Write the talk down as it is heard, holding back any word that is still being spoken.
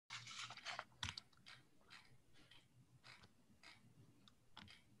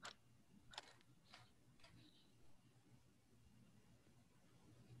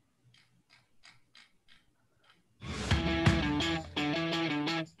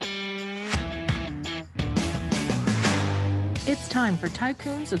It's time for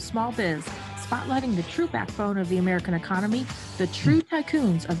Tycoons of Small Biz, spotlighting the true backbone of the American economy, the true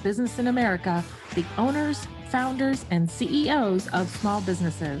tycoons of business in America, the owners, founders, and CEOs of small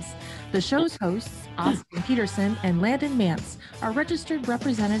businesses. The show's hosts, Austin Peterson and Landon Mance, are registered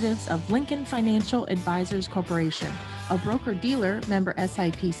representatives of Lincoln Financial Advisors Corporation, a broker-dealer member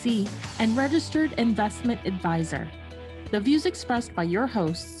SIPC, and registered investment advisor. The views expressed by your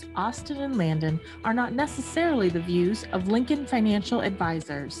hosts, Austin and Landon, are not necessarily the views of Lincoln Financial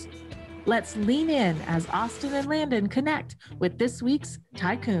Advisors. Let's lean in as Austin and Landon connect with this week's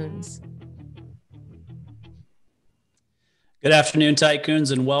Tycoons. Good afternoon,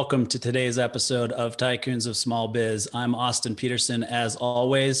 Tycoons, and welcome to today's episode of Tycoons of Small Biz. I'm Austin Peterson, as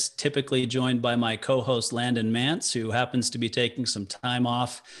always, typically joined by my co-host Landon Mance, who happens to be taking some time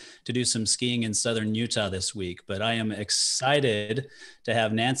off to do some skiing in southern Utah this week. But I am excited to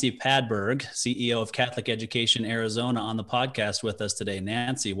have Nancy Padberg, CEO of Catholic Education Arizona, on the podcast with us today.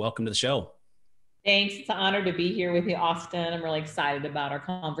 Nancy, welcome to the show. Thanks. It's an honor to be here with you, Austin. I'm really excited about our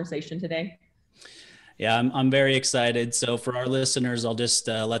conversation today. Yeah, I'm very excited. So for our listeners, I'll just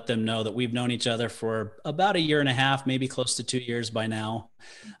let them know that we've known each other for about a year and a half, maybe close to 2 years by now.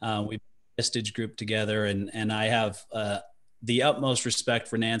 We've been a Vistage group together, and I have the utmost respect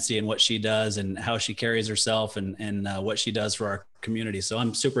for Nancy and what she does and how she carries herself and what she does for our community. So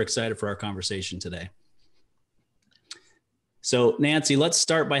I'm super excited for our conversation today. So Nancy, let's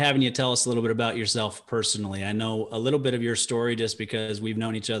start by having you tell us a little bit about yourself personally. I know a little bit of your story just because we've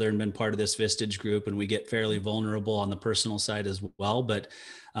known each other and been part of this Vistage group, and we get fairly vulnerable on the personal side as well. But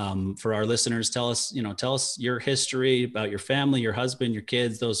for our listeners, tell us your history about your family, your husband, your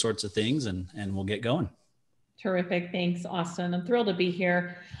kids, those sorts of things, and we'll get going. Terrific. Thanks, Austin. I'm thrilled to be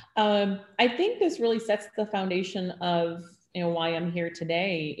here. I think this really sets the foundation of why I'm here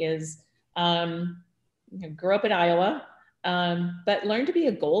today is grew up in Iowa. But learned to be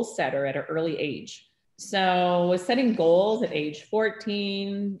a goal setter at an early age. So was setting goals at age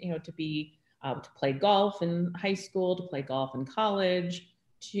 14, to play golf in high school, to play golf in college,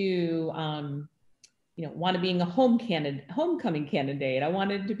 to, want to being a homecoming candidate. I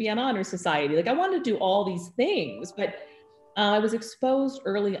wanted to be on honor society. I wanted to do all these things, but I was exposed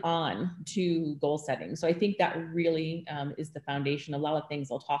early on to goal setting. So I think that really is the foundation of a lot of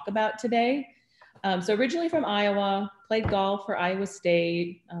things I'll talk about today. So originally from Iowa, played golf for Iowa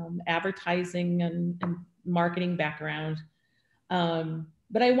State, advertising and marketing background.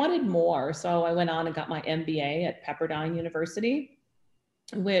 But I wanted more. So I went on and got my MBA at Pepperdine University,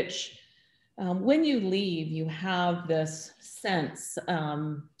 which when you leave, you have this sense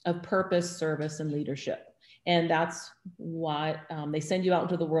of purpose, service, and leadership. And that's what they send you out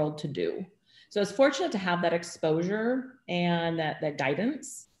into the world to do. So I was fortunate to have that exposure and that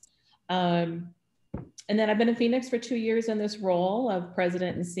guidance. And then I've been in Phoenix for 2 years in this role of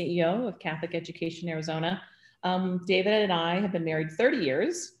president and CEO of Catholic Education Arizona. David and I have been married 30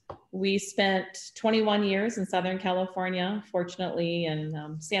 years. We spent 21 years in Southern California, fortunately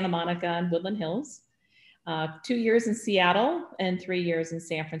in Santa Monica and Woodland Hills, 2 years in Seattle, and 3 years in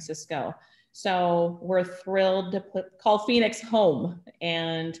San Francisco. So we're thrilled to call Phoenix home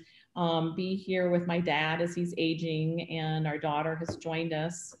and be here with my dad as he's aging, and our daughter has joined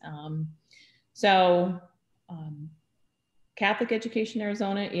us. Catholic Education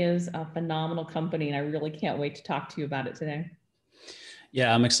Arizona is a phenomenal company, and I really can't wait to talk to you about it today.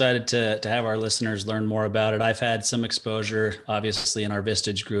 Yeah, I'm excited to have our listeners learn more about it. I've had some exposure, obviously, in our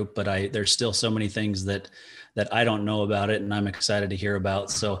Vistage group, but there's still so many things that I don't know about it, and I'm excited to hear about.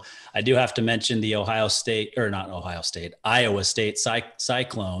 So I do have to mention the Iowa State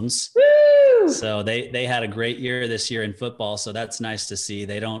Cyclones. Woo! So they had a great year this year in football. So that's nice to see.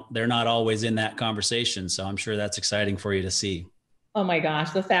 They're not always in that conversation. So I'm sure that's exciting for you to see. Oh my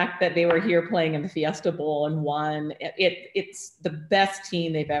gosh, the fact that they were here playing in the Fiesta Bowl and won, it's the best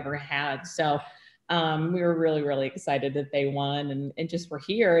team they've ever had. So we were really, really excited that they won and just were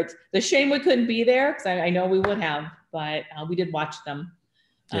here. It's the shame we couldn't be there because I know we would have, but we did watch them.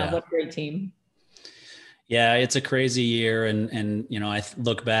 What a great team. Yeah, it's a crazy year. And I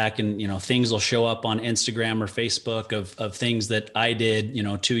look back and, things will show up on Instagram or Facebook of things that I did,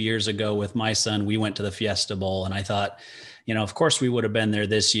 2 years ago with my son. We went to the Fiesta Bowl, and I thought, of course we would have been there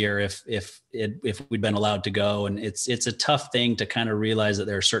this year if we'd been allowed to go. And it's a tough thing to kind of realize that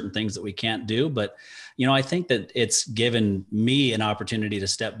there are certain things that we can't do. But, I think that it's given me an opportunity to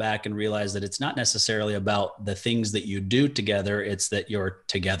step back and realize that it's not necessarily about the things that you do together. It's that you're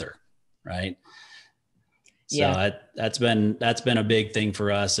together. Right. So yeah. That's been a big thing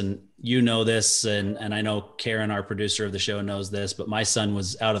for us. And, you know this, and I know Karen, our producer of the show, knows this, but my son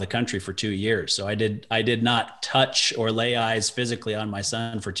was out of the country for 2 years. So I did not touch or lay eyes physically on my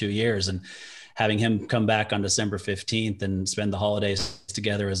son for 2 years. And having him come back on December 15th and spend the holidays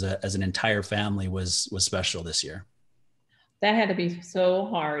together as an entire family was special this year. That had to be so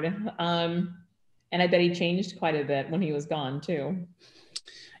hard. And I bet he changed quite a bit when he was gone too.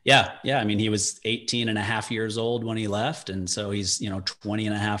 Yeah. I mean, he was 18 and a half years old when he left. And so he's, 20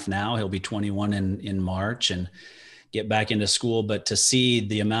 and a half now. He'll be 21 in March and get back into school. But to see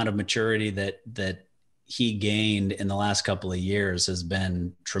the amount of maturity that he gained in the last couple of years has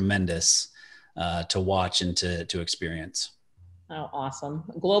been tremendous to watch and to experience. Oh, awesome.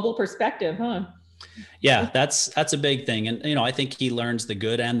 Global perspective, huh? Yeah, that's a big thing. And, I think he learns the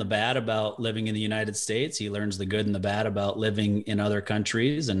good and the bad about living in the United States. He learns the good and the bad about living in other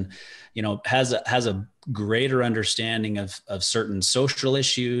countries, and, has a greater understanding of certain social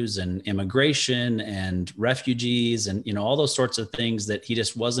issues and immigration and refugees and, all those sorts of things that he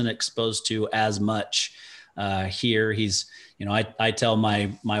just wasn't exposed to as much here. He's, I tell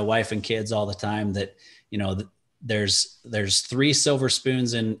my wife and kids all the time that, there's 3 silver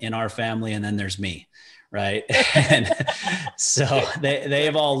spoons in our family, and then there's me. Right. And so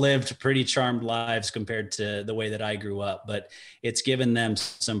they've all lived pretty charmed lives compared to the way that I grew up, but it's given them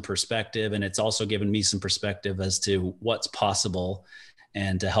some perspective, and it's also given me some perspective as to what's possible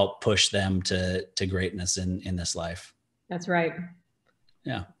and to help push them to greatness in this life. That's right.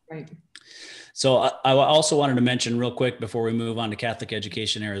 Yeah. Right. So I also wanted to mention real quick before we move on to Catholic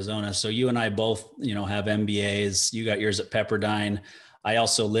Education Arizona. So you and I both, have MBAs. You got yours at Pepperdine. I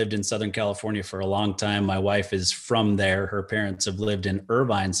also lived in Southern California for a long time. My wife is from there. Her parents have lived in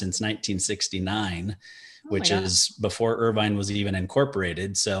Irvine since 1969, which is before Irvine was even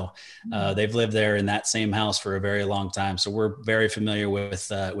incorporated. So they've lived there in that same house for a very long time. So we're very familiar with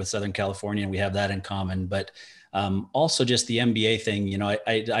Southern California, and we have that in common. But also just the MBA thing,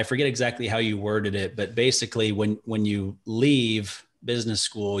 I forget exactly how you worded it, but basically when you leave business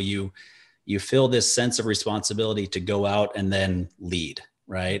school, you feel this sense of responsibility to go out and then lead.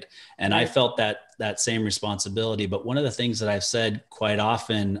 Right. And I felt that same responsibility. But one of the things that I've said quite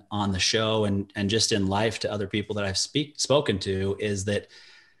often on the show and just in life to other people that I've spoken to is that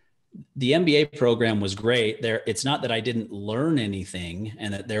the MBA program was great. It's not that I didn't learn anything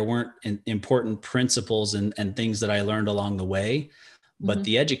and that there weren't important principles and things that I learned along the way. But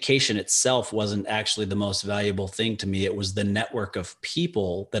the education itself wasn't actually the most valuable thing to me. It was the network of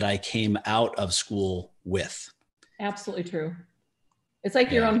people that I came out of school with. Absolutely true. It's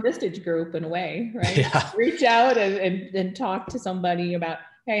like your own Vistage group in a way, right? Yeah. Reach out and talk to somebody about,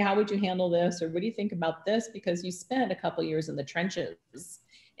 hey, how would you handle this? Or what do you think about this? Because you spent a couple of years in the trenches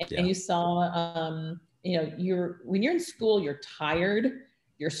and you saw, when you're in school, you're tired,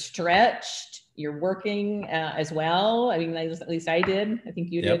 you're stretched, you're working as well. I mean, at least I did. I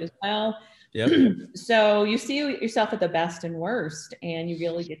think you did as well. Yep. So you see yourself at the best and worst, and you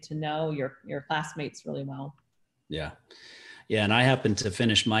really get to know your classmates really well. Yeah. Yeah. And I happened to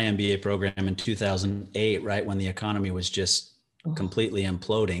finish my MBA program in 2008, right when the economy was just completely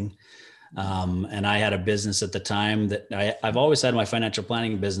imploding. And I had a business at the time that I've always had my financial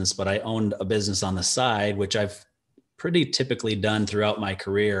planning business, but I owned a business on the side, which I've pretty typically done throughout my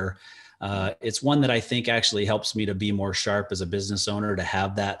career. It's one that I think actually helps me to be more sharp as a business owner, to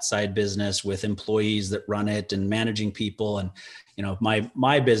have that side business with employees that run it and managing people. And,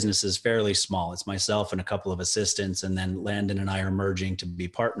 my business is fairly small. It's myself and a couple of assistants, and then Landon and I are merging to be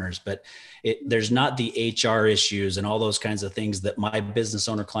partners, but there's not the HR issues and all those kinds of things that my business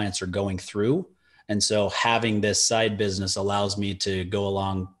owner clients are going through. And so having this side business allows me to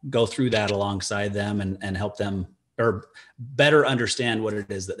go through that alongside them and help them or better understand what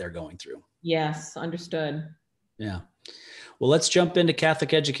it is that they're going through. Yes, understood. Yeah. Well, let's jump into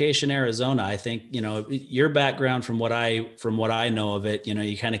Catholic Education Arizona. I think, your background from what I know of it,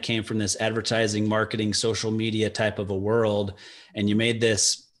 you kind of came from this advertising, marketing, social media type of a world. And you made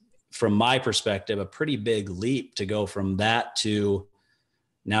this, from my perspective, a pretty big leap to go from that to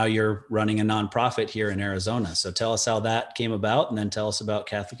now you're running a nonprofit here in Arizona. So tell us how that came about, and then tell us about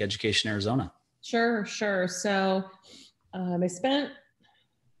Catholic Education Arizona. Sure. So I spent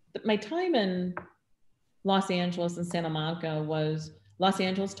my time in Los Angeles and Santa Monica was Los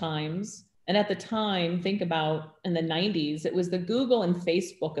Angeles Times. And at the time, think about in the 90s, it was the Google and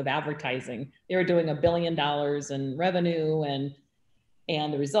Facebook of advertising. They were doing $1 billion in revenue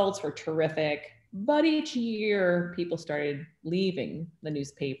and the results were terrific. But each year people started leaving the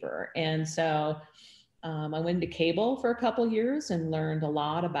newspaper. And so I went into cable for a couple of years and learned a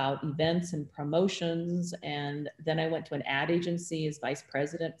lot about events and promotions. And then I went to an ad agency as vice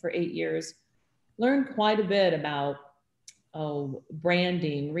president for 8 years, learned quite a bit about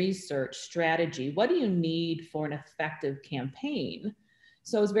branding, research, strategy. What do you need for an effective campaign?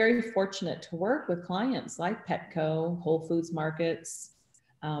 So I was very fortunate to work with clients like Petco, Whole Foods Markets,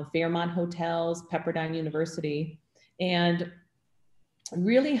 Fairmont Hotels, Pepperdine University, and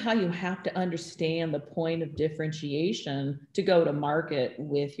really how you have to understand the point of differentiation to go to market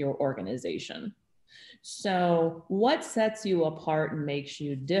with your organization. So what sets you apart and makes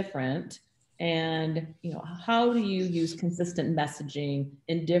you different? And how do you use consistent messaging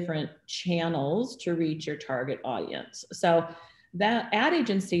in different channels to reach your target audience? So that ad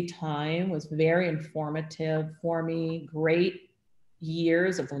agency time was very informative for me, great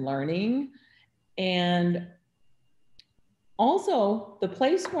years of learning. And also the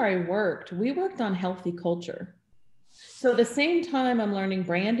place where I worked, we worked on healthy culture. So at the same time I'm learning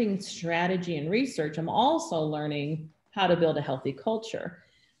branding strategy and research, I'm also learning how to build a healthy culture.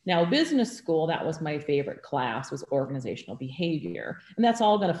 Now, business school, that was my favorite class, was organizational behavior. And that's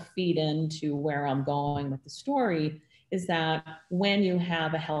all going to feed into where I'm going with the story, is that when you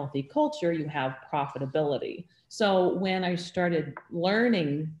have a healthy culture, you have profitability. So when I started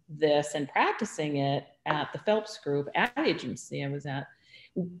learning this and practicing it at the Phelps Group ad agency I was at,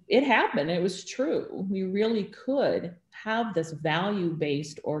 it happened. It was true. We really could have this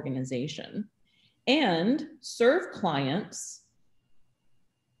value-based organization and serve clients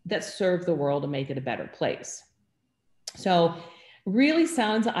that serve the world and make it a better place. So really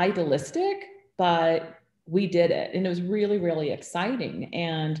sounds idealistic, but we did it. And it was really, really exciting.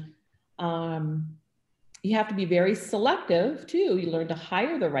 And you have to be very selective too. You learn to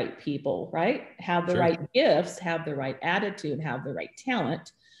hire the right people, right? Have the right gifts, have the right attitude, have the right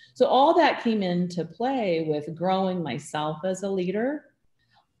talent. So all that came into play with growing myself as a leader.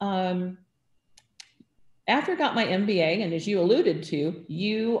 After I got my MBA, and as you alluded to,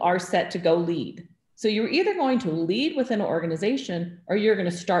 you are set to go lead. So you're either going to lead within an organization or you're going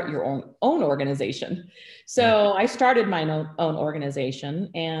to start your own organization. So I started my own organization,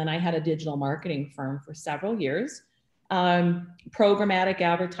 and I had a digital marketing firm for several years, programmatic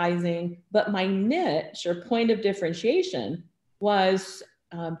advertising, but my niche or point of differentiation was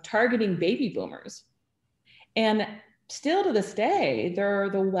targeting baby boomers. And still to this day, they're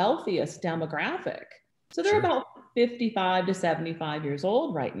the wealthiest demographic. So they're about 55 to 75 years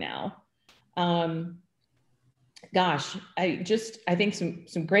old right now. Gosh, I think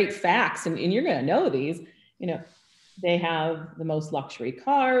some great facts, and you're going to know these. They have the most luxury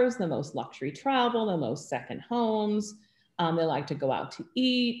cars, the most luxury travel, the most second homes. They like to go out to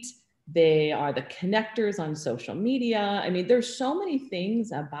eat. They are the connectors on social media. I mean, there's so many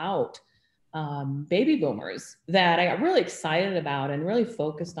things about baby boomers that I got really excited about and really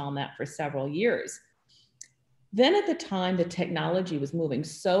focused on that for several years. Then at the time, the technology was moving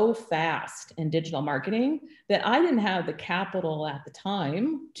so fast in digital marketing that I didn't have the capital at the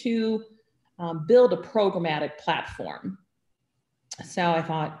time to build a programmatic platform. So I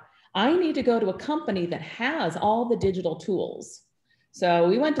thought, I need to go to a company that has all the digital tools. So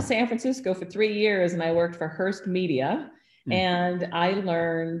we went to San Francisco for 3 years, and I worked for Hearst Media. And I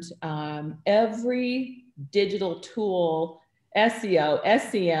learned every digital tool, SEO,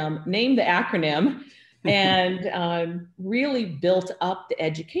 SEM, name the acronym, and really built up the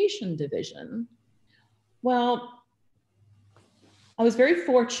education division. Well, I was very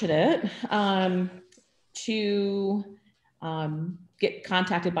fortunate to get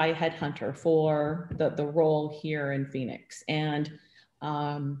contacted by a headhunter for the role here in Phoenix. And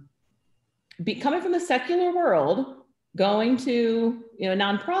coming from the secular world, going to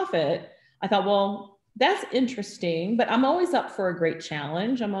nonprofit, I thought, well, that's interesting, but I'm always up for a great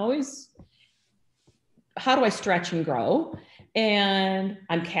challenge. How do I stretch and grow? And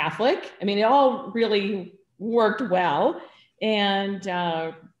I'm Catholic. I mean, it all really worked well. And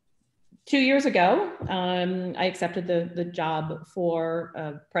 2 years ago, I accepted the job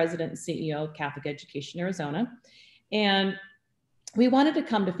for president and CEO of Catholic Education Arizona. And we wanted to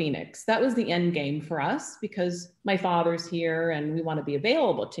come to Phoenix. That was the end game for us because my father's here and we want to be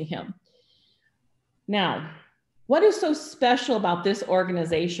available to him. Now, what is so special about this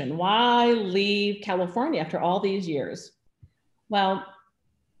organization? Why leave California after all these years? Well,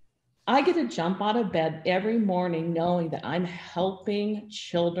 I get to jump out of bed every morning knowing that I'm helping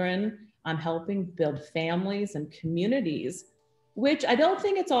children, I'm helping build families and communities, which I don't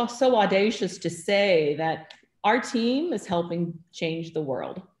think it's all so audacious to say that our team is helping change the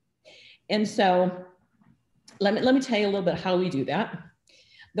world. And so let me tell you a little bit how we do that.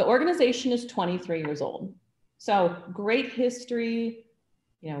 The organization is 23 years old. So great history,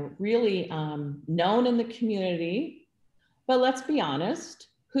 really known in the community. But let's be honest,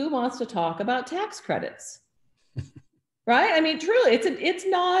 who wants to talk about tax credits? Right? I mean, truly, it's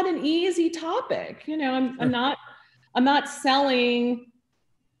not an easy topic. I'm not selling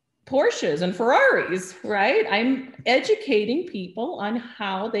Porsches and Ferraris, right? I'm educating people on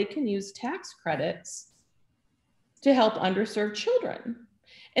how they can use tax credits to help underserved children.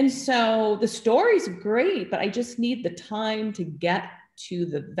 And so the story's great, but I just need the time to get to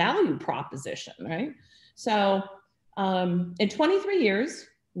the value proposition, right? So in 23 years,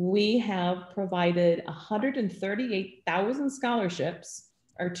 we have provided 138,000 scholarships,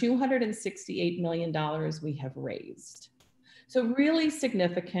 or $268 million we have raised. So really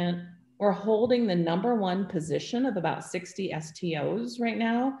significant. We're holding the #1 position of about 60 STOs right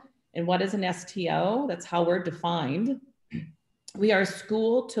now. And what is an STO? That's how we're defined. We are a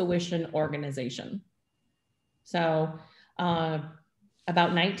school tuition organization. So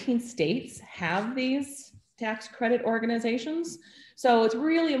about 19 states have these tax credit organizations. So it's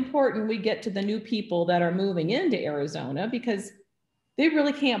really important we get to the new people that are moving into Arizona, because they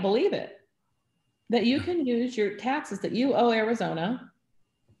really can't believe it, that you can use your taxes that you owe Arizona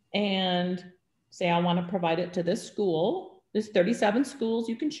and say, I want to provide it to this school. There's 37 schools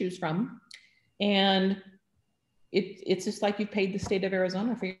you can choose from. And it's just like you've paid the state of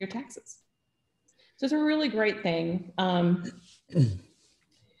Arizona for your taxes. So it's a really great thing.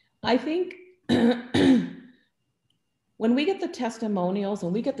 I think when we get the testimonials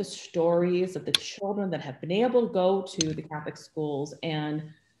and we get the stories of the children that have been able to go to the Catholic schools and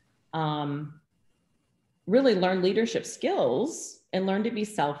really learn leadership skills and learn to be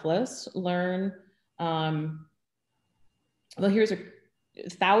selfless, learn, here's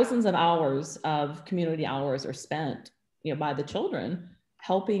thousands of hours of community hours are spent, by the children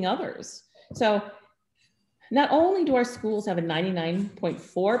helping others. So not only do our schools have a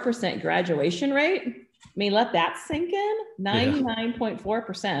 99.4% graduation rate, I mean, let that sink in,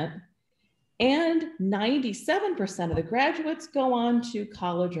 99.4%, and 97% of the graduates go on to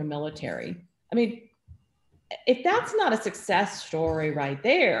college or military. I mean, if that's not a success story right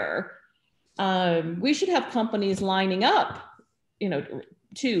there, we should have companies lining up,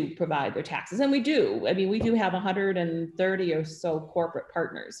 to provide their taxes. And we do. I mean, we do have 130 or so corporate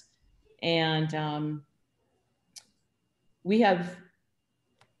partners. And we have,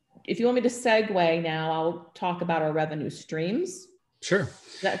 if you want me to segue now, I'll talk about our revenue streams. Sure.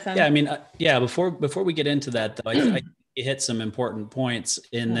 Does that sound? Yeah. I mean, before we get into that, though, I think you hit some important points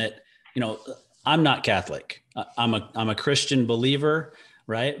in that, I'm not Catholic. I'm a Christian believer,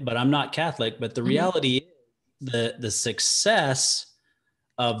 right? But I'm not Catholic. But the reality is the success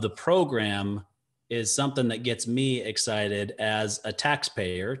of the program is something that gets me excited as a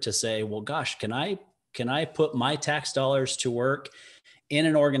taxpayer to say, well, gosh, can I put my tax dollars to work in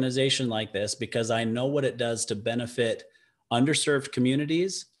an organization like this, because I know what it does to benefit underserved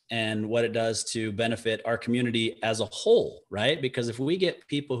communities and what it does to benefit our community as a whole, right? Because if we get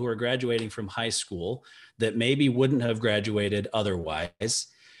people who are graduating from high school that maybe wouldn't have graduated otherwise,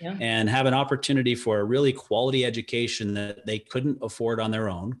 and have an opportunity for a really quality education that they couldn't afford on their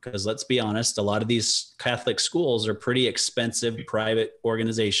own, because let's be honest, a lot of these Catholic schools are pretty expensive private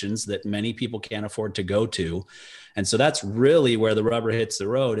organizations that many people can't afford to go to. And so that's really where the rubber hits the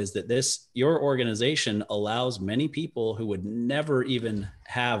road, is that your organization allows many people who would never even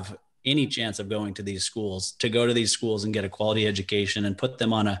have any chance of going to these schools to go to these schools and get a quality education and put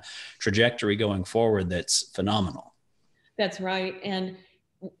them on a trajectory going forward that's phenomenal. That's right. And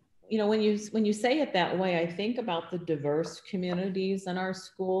when you say it that way, I think about the diverse communities in our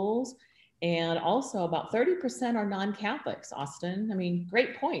schools, and also about 30% are non-Catholics, Austin. I mean,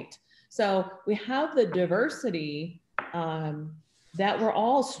 great point. So we have the diversity that we're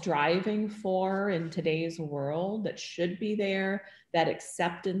all striving for in today's world, that should be there, that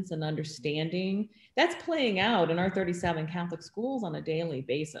acceptance and understanding that's playing out in our 37 Catholic schools on a daily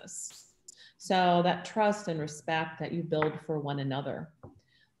basis. So that trust and respect that you build for one another.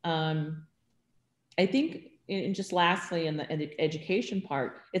 I think, and just lastly, in the education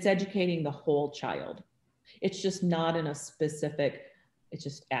part, it's educating the whole child. It's just not in a specific, it's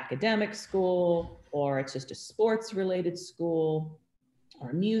just academic school, or it's just a sports related school,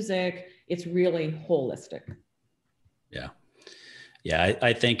 or music. It's really holistic. Yeah,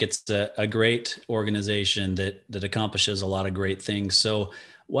 I think it's a great organization that accomplishes a lot of great things. So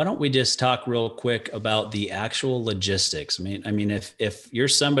Why don't we just talk real quick about the actual logistics? I mean, if you're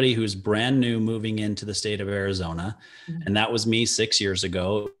somebody who's brand new moving into the state of Arizona, and that was me 6 years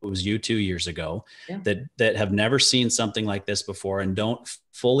ago, it was you 2 years ago, that have never seen something like this before and don't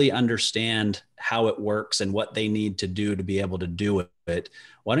fully understand how it works and what they need to do to be able to do it.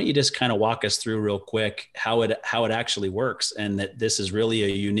 Why don't you just kind of walk us through real quick how it actually works, and that this is really a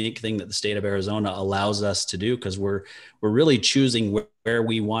unique thing that the state of Arizona allows us to do, because we're really choosing where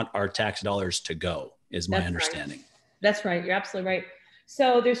we want our tax dollars to go, is my understanding. Right. That's right. You're absolutely right.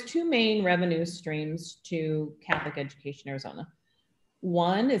 So there's two main revenue streams to Catholic Education Arizona.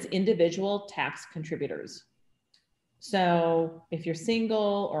 One is individual tax contributors. So if you're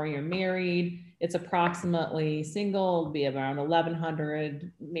single or you're married, it's approximately single will be around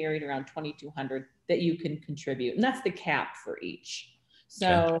 1,100, married around 2,200 that you can contribute. And that's the cap for each.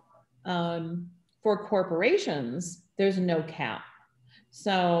 So for corporations, there's no cap.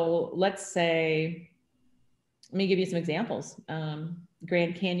 So let's say, let me give you some examples.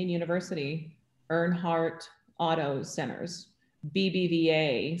 Grand Canyon University, Earnhardt Auto Centers,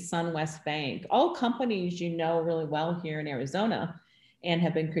 BBVA, SunWest Bank, all companies you know really well here in Arizona and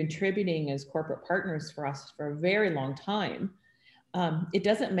have been contributing as corporate partners for us for a very long time. It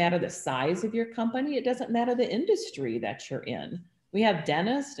doesn't matter the size of your company. It doesn't matter the industry that you're in. We have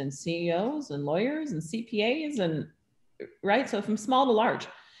dentists and CEOs and lawyers and CPAs and right. So from small to large.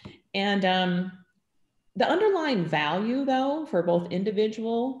 And the underlying value though, for both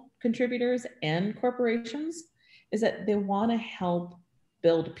individual contributors and corporations is that they want to help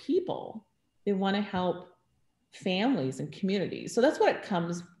build people. They want to help families and communities. So that's what it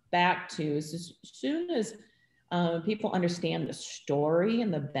comes back to, is as soon as people understand the story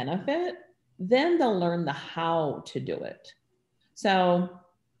and the benefit, then they'll learn the how to do it. So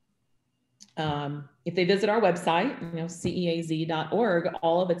if they visit our website, ceaz.org,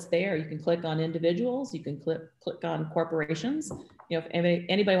 all of it's there. You can click on individuals, you can click on corporations. If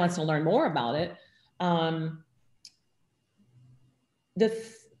anybody wants to learn more about it,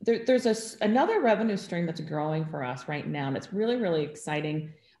 there's another revenue stream that's growing for us right now, and it's really, really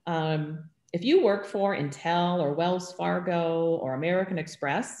exciting. If you work for Intel or Wells Fargo or American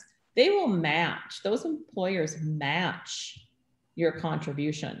Express, they will match, those employers match your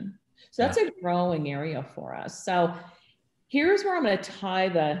contribution. So that's a growing area for us. So here's where I'm going to tie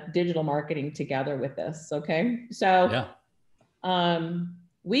the digital marketing together with this. Okay. So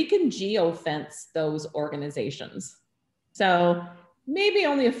we can geo-fence those organizations. So maybe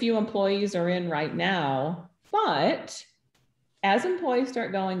only a few employees are in right now, but as employees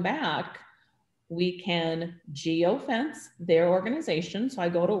start going back, we can geo-fence their organization. So I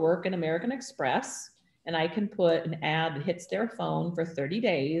go to work in American Express and I can put an ad that hits their phone for 30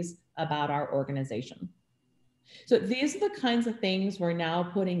 days about our organization. So these are the kinds of things we're now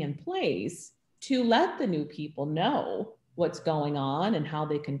putting in place to let the new people know what's going on and how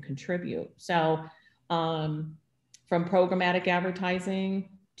they can contribute. So from programmatic advertising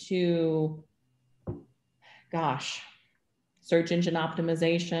to, search engine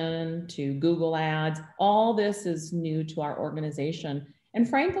optimization to Google ads, all this is new to our organization. And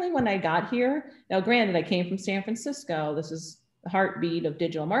frankly, when I got here, now granted, I came from San Francisco, this is the heartbeat of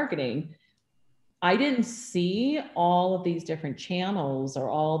digital marketing. I didn't see all of these different channels or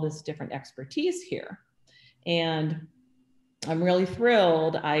all this different expertise here. And I'm really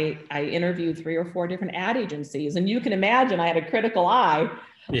thrilled. I interviewed 3 or 4 different ad agencies, and you can imagine I had a critical eye.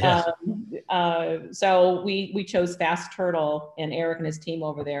 Yeah. So we chose Fast Turtle, and Eric and his team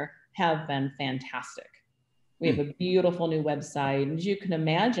over there have been fantastic. We have a beautiful new website, and as you can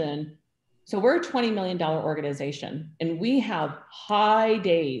imagine, so we're a $20 million organization, and we have high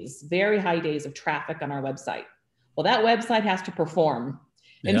days, very high days of traffic on our website. Well, that website has to perform.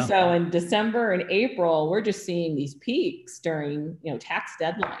 And so in December and April, we're just seeing these peaks during, tax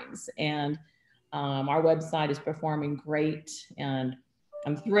deadlines, and our website is performing great. And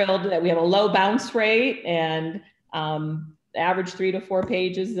I'm thrilled that we have a low bounce rate and average 3 to 4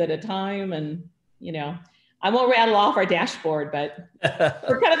 pages at a time. And, I won't rattle off our dashboard, but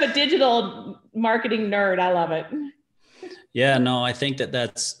we're kind of a digital marketing nerd. I love it. Yeah, no, I think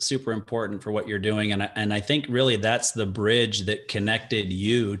that's super important for what you're doing. And I think really that's the bridge that connected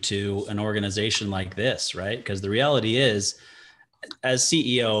you to an organization like this, right? Because the reality is, as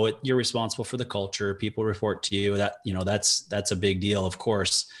CEO, you're responsible for the culture. People report to you. That's a big deal, of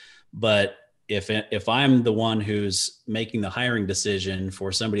course. But if I'm the one who's making the hiring decision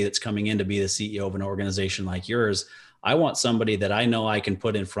for somebody that's coming in to be the CEO of an organization like yours, I want somebody that I know I can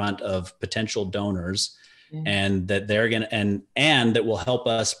put in front of potential donors, and that they're going to, and that will help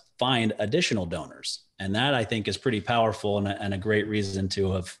us find additional donors. And that, I think, is pretty powerful and a great reason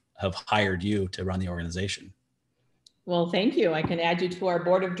to have hired you to run the organization. Well, thank you. I can add you to our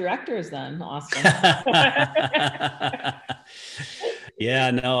board of directors then, Austin.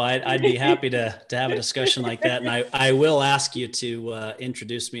 Yeah, no, I'd be happy to have a discussion like that. And I will ask you to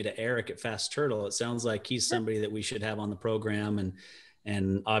introduce me to Eric at Fast Turtle. It sounds like he's somebody that we should have on the program.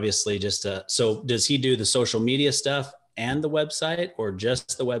 And obviously so does he do the social media stuff and the website, or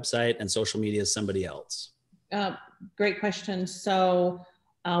just the website and social media is somebody else? Great question. So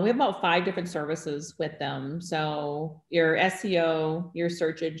we have about 5 different services with them. So your SEO, your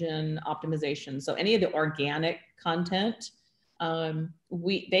search engine optimization. So any of the organic content,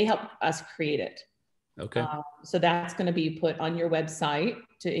 they help us create it. Okay. So that's going to be put on your website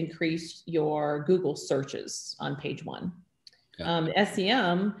to increase your Google searches on page 1. Okay.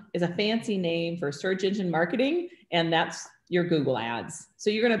 SEM is a fancy name for search engine marketing, and that's your Google ads. So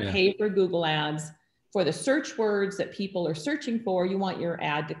you're going to pay for Google ads for the search words that people are searching for. You want your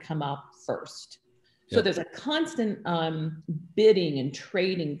ad to come up first. Yep. So there's a constant bidding and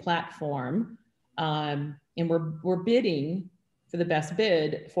trading platform, and we're bidding for the best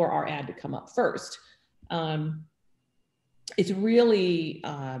bid for our ad to come up first. It's really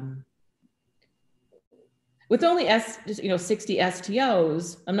with only 60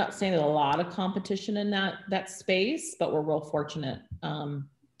 STOs. I'm not saying there's a lot of competition in that space, but we're real fortunate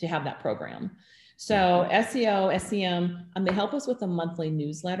to have that program. So SEO, SEM, they help us with a monthly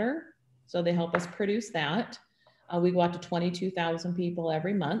newsletter. So they help us produce that. We go out to 22,000 people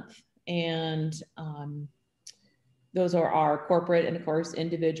every month. And those are our corporate and, of course,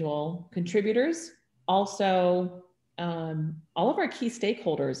 individual contributors. Also, all of our key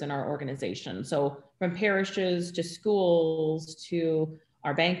stakeholders in our organization. So from parishes to schools to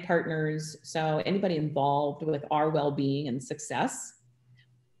our bank partners. So anybody involved with our well-being and success.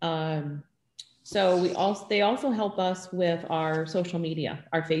 So they also help us with our social media,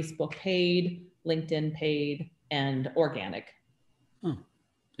 our Facebook paid, LinkedIn paid, and organic.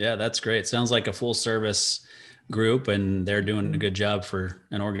 Yeah, that's great. Sounds like a full service group, and they're doing a good job for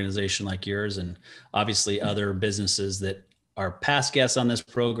an organization like yours. And obviously other businesses that are past guests on this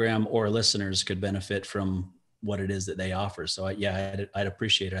program or listeners could benefit from what it is that they offer. So I'd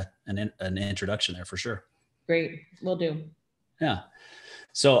appreciate an introduction there for sure. Great. Will do. Yeah.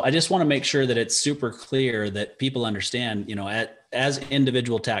 So I just want to make sure that it's super clear that people understand, as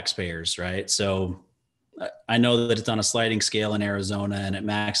individual taxpayers, right? So I know that it's on a sliding scale in Arizona and it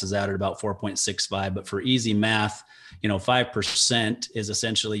maxes out at about 4.65, but for easy math, 5% is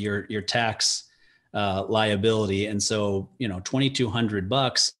essentially your tax liability. And so,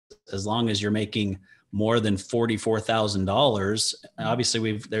 $2,200, as long as you're making more than $44,000,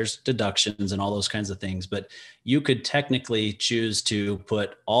 obviously there's deductions and all those kinds of things, but you could technically choose to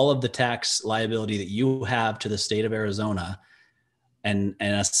put all of the tax liability that you have to the state of Arizona and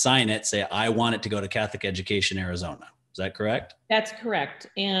assign it, say, I want it to go to Catholic Education Arizona. Is that correct? That's correct.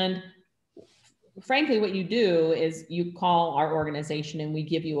 And frankly, what you do is you call our organization and we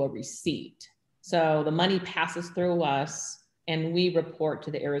give you a receipt. So the money passes through us and we report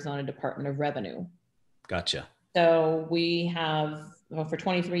to the Arizona Department of Revenue. Gotcha. So we have, for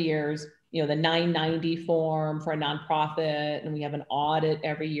 23 years, the 990 form for a nonprofit, and we have an audit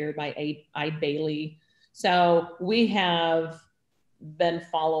every year by Eid Bailey. So we have been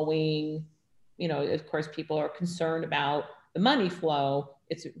following, of course, people are concerned about the money flow.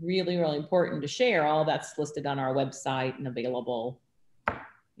 It's really, really important to share all that's listed on our website and available,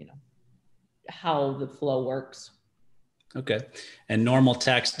 how the flow works. Okay. And normal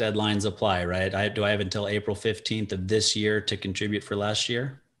tax deadlines apply, right? Do I have until April 15th of this year to contribute for last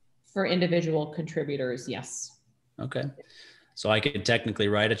year? For individual contributors, yes. Okay. So I could technically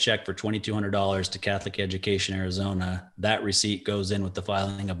write a check for $2,200 to Catholic Education Arizona. That receipt goes in with the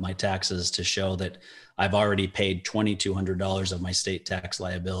filing of my taxes to show that I've already paid $2,200 of my state tax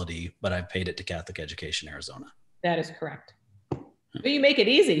liability, but I've paid it to Catholic Education Arizona. That is correct. But you make it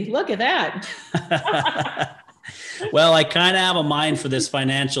easy. Look at that. Well, I kind of have a mind for this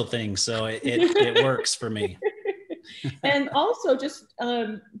financial thing, so it works for me. And also just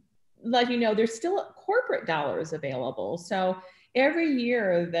let you know, there's still corporate dollars available. So every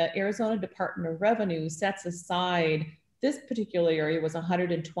year the Arizona Department of Revenue sets aside, this particular area was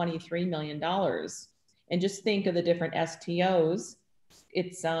 $123 million. And just think of the different STOs.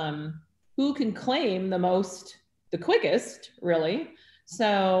 It's who can claim the quickest, really.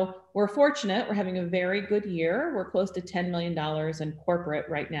 So we're fortunate. We're having a very good year. We're close to $10 million in corporate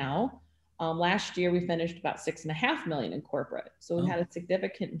right now. Last year, we finished about $6.5 million in corporate. So we had a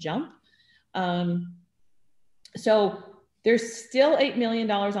significant jump. So There's still $8 million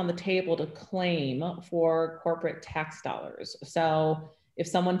on the table to claim for corporate tax dollars. So if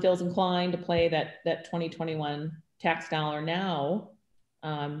someone feels inclined to play that 2021 tax dollar now,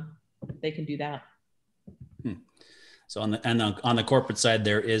 they can do that. So on the corporate side,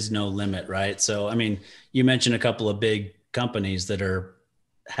 there is no limit, right? So, I mean, you mentioned a couple of big companies that are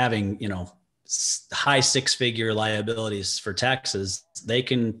having, high six-figure liabilities for taxes. They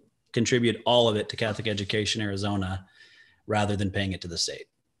can contribute all of it to Catholic Education Arizona rather than paying it to the state.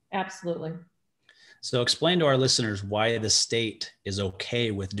 Absolutely. So explain to our listeners why the state is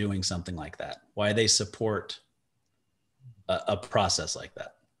okay with doing something like that, why they support a process like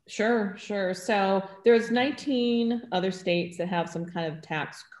that. Sure. So there's 19 other states that have some kind of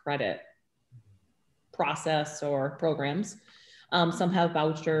tax credit process or programs. Some have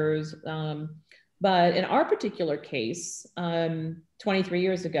vouchers. But in our particular case, 23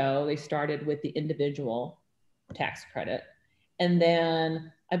 years ago, they started with the individual tax credit. And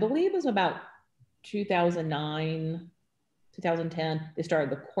then I believe it was about 2009, 2010, they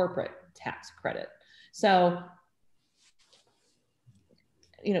started the corporate tax credit. So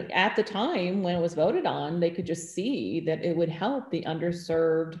at the time when it was voted on, they could just see that it would help the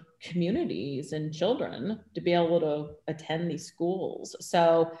underserved communities and children to be able to attend these schools.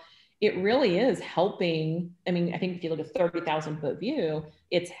 So it really is helping. I mean, I think if you look at 30,000 foot view,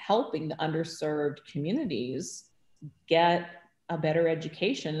 it's helping the underserved communities get a better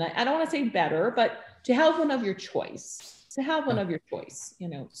education. And I don't want to say better, but to have one of your choice, So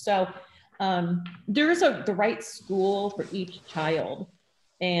there is the right school for each child.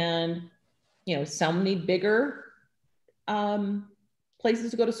 And, some need bigger places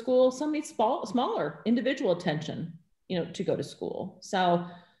to go to school. Some need smaller individual attention, to go to school. So,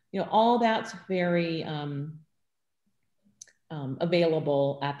 all that's very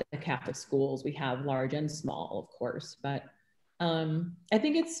available at the Catholic schools. We have large and small, of course, but I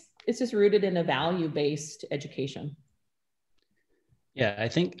think it's just rooted in a value-based education. Yeah, I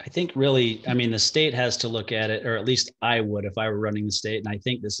think really, I mean, the state has to look at it, or at least I would if I were running the state. And I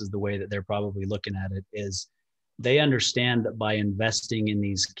think this is the way that they're probably looking at it, is they understand that by investing in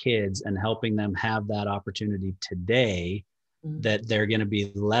these kids and helping them have that opportunity today, that they're going to be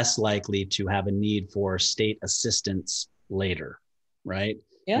less likely to have a need for state assistance later, right?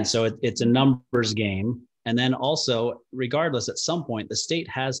 Yeah. And so it's a numbers game. And then also, regardless, at some point, the state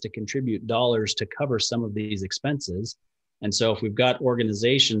has to contribute dollars to cover some of these expenses. And so if we've got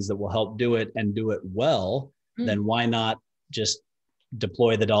organizations that will help do it and do it well, then why not just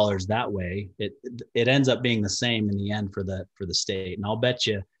deploy the dollars that way? It ends up being the same in the end for the state. And I'll bet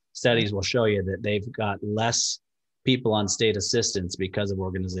you studies will show you that they've got less people on state assistance because of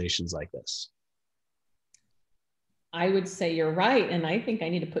organizations like this. I would say you're right. And I think I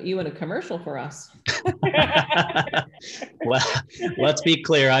need to put you in a commercial for us. Well, let's be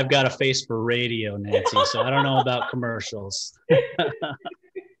clear. I've got a face for radio, Nancy, so I don't know about commercials.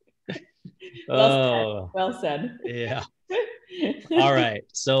 Well said. Yeah. All right.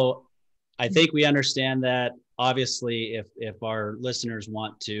 So I think we understand that. Obviously, if our listeners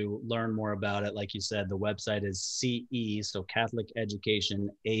want to learn more about it, like you said, the website is CE, so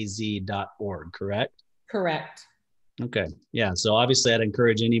CatholicEducationAZ.org, correct? Correct. Okay. Yeah. So obviously I'd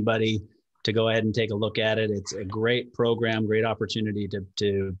encourage anybody to go ahead and take a look at it. It's a great program, great opportunity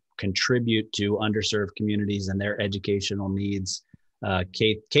to contribute to underserved communities and their educational needs.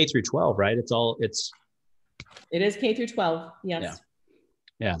 K through 12, right? It is K through 12. Yes.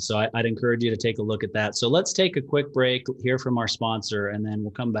 Yeah. So I'd encourage you to take a look at that. So let's take a quick break, hear from our sponsor, and then we'll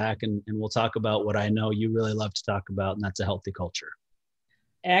come back and we'll talk about what I know you really love to talk about, and that's a healthy culture.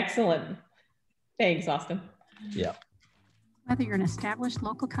 Excellent. Thanks, Austin. Yeah. Whether you're an established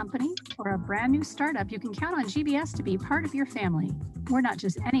local company or a brand new startup, you can count on GBS to be part of your family. We're not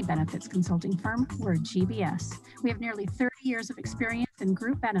just any benefits consulting firm, we're GBS. We have nearly 30 years of experience in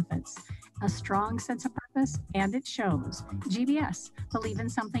group benefits, a strong sense of purpose, and it shows. GBS, believe in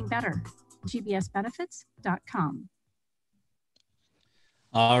something better. gbsbenefits.com.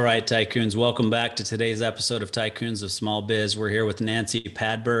 All right, Tycoons, welcome back to today's episode of Tycoons of Small Biz. We're here with Nancy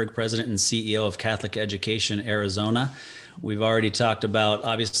Padberg, President and CEO of Catholic Education Arizona. We've already talked about,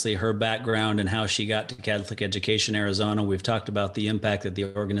 obviously, her background and how she got to Catholic Education Arizona. We've talked about the impact that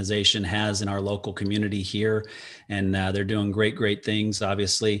the organization has in our local community here, and they're doing great things,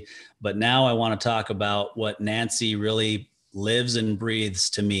 obviously. But now I want to talk about what Nancy really lives and breathes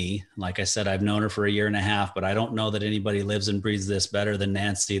to me. Like I said, I've known her for a year and a half, but I don't know that anybody lives and breathes this better than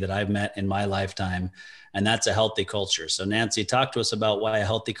Nancy that I've met in my lifetime. And that's a healthy culture. So Nancy, talk to us about why a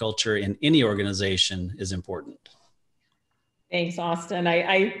healthy culture in any organization is important. Thanks, Austin.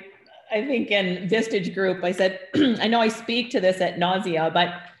 I I think in Vistage group, I said, I know I speak to this at nausea,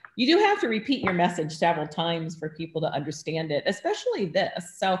 but you do have to repeat your message several times for people to understand it, especially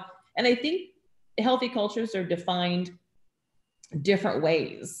this. So, and I think healthy cultures are defined different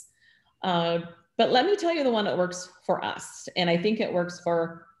ways. But let me tell you the one that works for us. And I think it works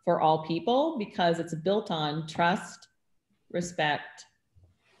for all people because it's built on trust, respect,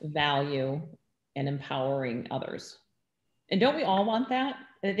 value, and empowering others. And don't we all want that?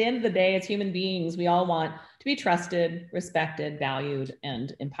 At the end of the day, as human beings, we all want to be trusted, respected, valued,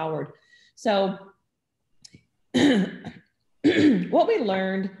 and empowered. So what we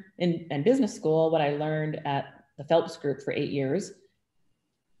learned in business school, what I learned at the Phelps Group for 8 years,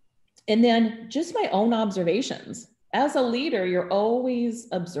 and then just my own observations. As a leader, you're always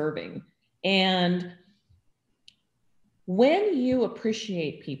observing. And when you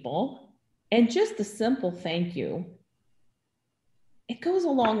appreciate people and just the simple thank you, it goes a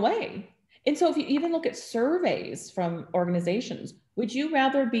long way. And so if you even look at surveys from organizations, would you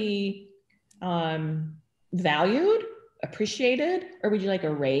rather be valued, appreciated, or would you like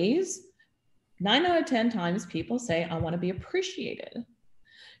a raise? 9 out of 10 times people say, I want to be appreciated.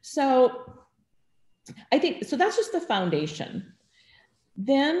 So I think, so that's just the foundation.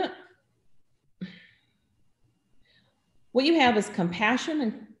 Then what you have is compassion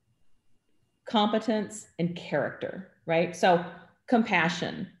and competence and character, right? So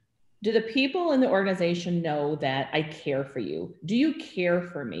compassion. Do the people in the organization know that I care for you? Do you care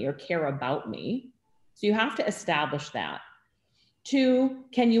for me or care about me? So you have to establish that. 2,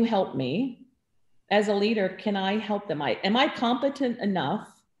 can you help me? As a leader, can I help them? Am I competent enough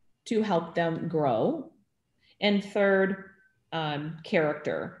to help them grow? And 3rd,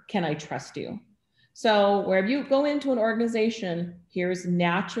 character. Can I trust you? So wherever you go into an organization, here's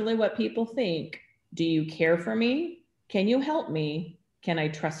naturally what people think. Do you care for me? Can you help me? Can I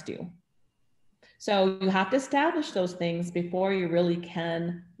trust you? So you have to establish those things before you really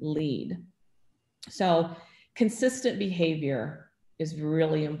can lead. So consistent behavior is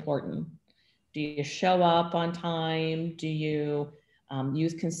really important. Do you show up on time? Do you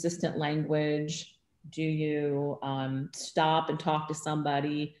use consistent language? Do you stop and talk to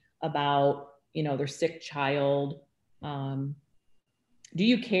somebody about, their sick child? Do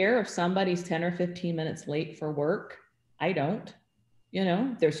you care if somebody's 10 or 15 minutes late for work? I don't.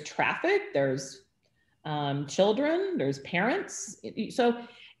 There's traffic, there's children, there's parents. So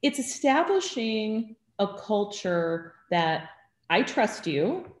it's establishing a culture that I trust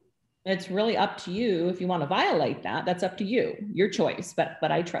you. It's really up to you. If you want to violate that, that's up to you, your choice, but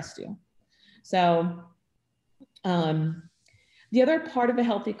I trust you. So the other part of a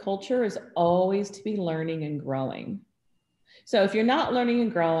healthy culture is always to be learning and growing. So if you're not learning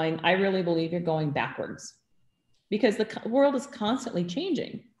and growing, I really believe you're going backwards because the world is constantly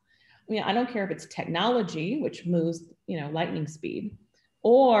changing. I don't care if it's technology, which moves, lightning speed,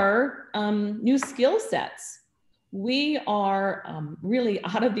 or new skill sets. We are really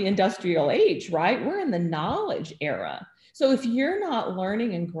out of the industrial age, right? We're in the knowledge era. So if you're not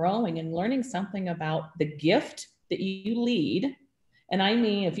learning and growing and learning something about the gift that you lead, and I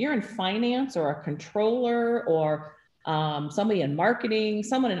mean, if you're in finance or a controller or somebody in marketing,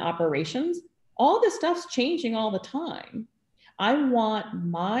 someone in operations, all this stuff's changing all the time. I want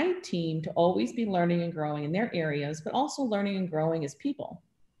my team to always be learning and growing in their areas, but also learning and growing as people.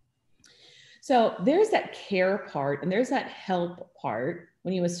 So there's that care part and there's that help part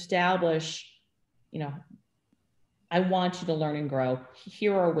when you establish, I want you to learn and grow.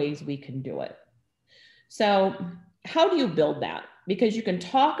 Here are ways we can do it. So how do you build that? Because you can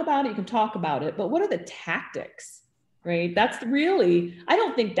talk about it, but what are the tactics, right? That's really, I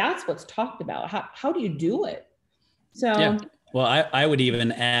don't think that's what's talked about. How do you do it? So, yeah. Well, I would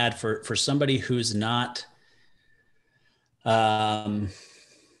even add for somebody who's not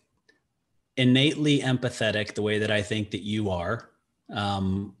innately empathetic the way that I think that you are,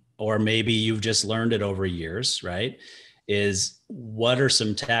 or maybe you've just learned it over years, right? Is what are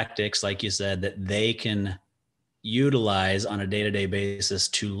some tactics, like you said, that they can utilize on a day-to-day basis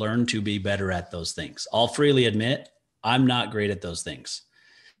to learn to be better at those things? I'll freely admit, I'm not great at those things.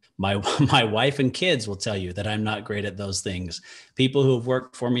 My wife and kids will tell you that I'm not great at those things. People who have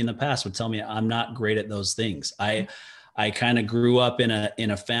worked for me in the past would tell me I'm not great at those things. I kind of grew up in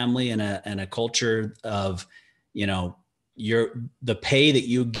a family and a culture of, the pay that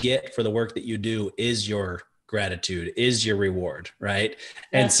you get for the work that you do is your gratitude, is your reward, right?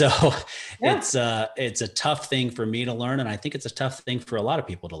 Yeah. And so yeah. It's a tough thing for me to learn, and I think it's a tough thing for a lot of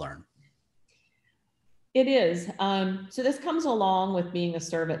people to learn. It is. So this comes along with being a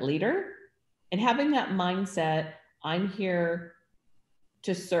servant leader and having that mindset. I'm here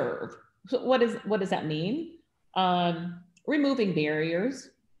to serve. So what does that mean? Removing barriers,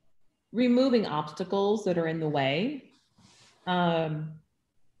 removing obstacles that are in the way. I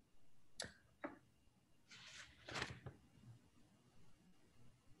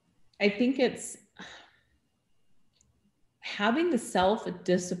think it's having the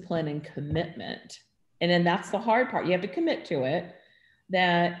self-discipline and commitment. And then that's the hard part. You have to commit to it,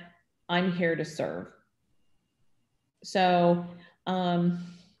 that I'm here to serve. So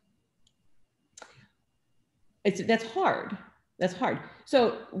that's hard. That's hard.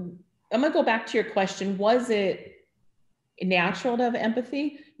 So I'm gonna go back to your question. Was it natural to have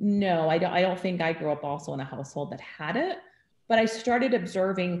empathy? No, I don't think I grew up also in a household that had it, but I started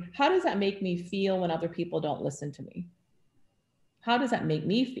observing, how does that make me feel when other people don't listen to me? How does that make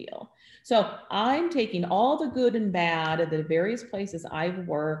me feel? So I'm taking all the good and bad of the various places I've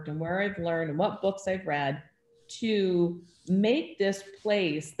worked and where I've learned and what books I've read to make this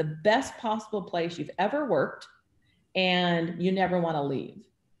place the best possible place you've ever worked, and you never want to leave.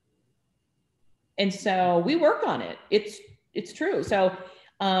 And so we work on it. It's true. So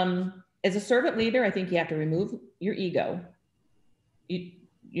as a servant leader, I think you have to remove your ego.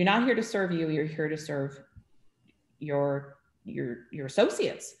 You're not here to serve you. You're here to serve your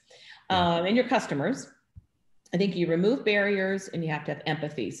associates and your customers. I think you remove barriers and you have to have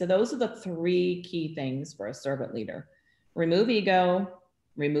empathy. So those are the three key things for a servant leader: remove ego,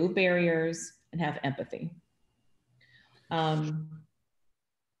 remove barriers, and have empathy.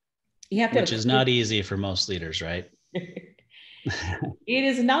 You have to, which is not easy for most leaders, right? It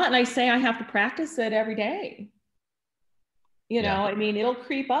is not. And I say I have to practice it every day. You know, I mean, it'll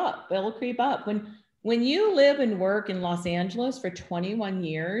creep up. It'll creep up. When you live and work in Los Angeles for 21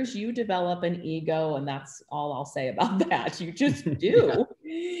 years, you develop an ego, and that's all I'll say about that. You just do.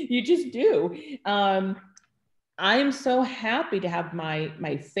 You just do. I'm so happy to have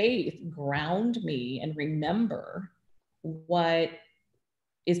my faith ground me and remember what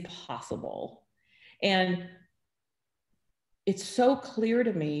is possible. And it's so clear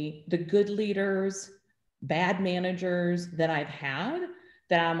to me, the good leaders, bad managers that I've had,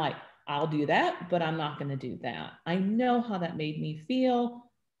 that I'm like, I'll do that, but I'm not going to do that. I know how that made me feel.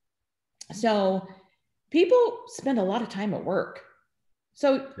 So people spend a lot of time at work.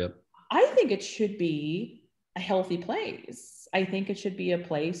 So I think it should be a healthy place. I think it should be a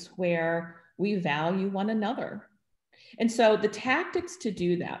place where we value one another. And so the tactics to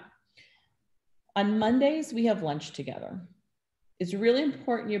do that: on Mondays, we have lunch together. It's really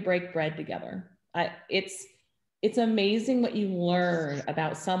important you break bread together. It's amazing what you learn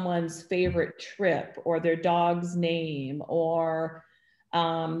about someone's favorite trip, or their dog's name, or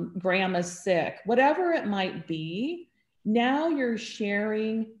grandma's sick, whatever it might be. Now you're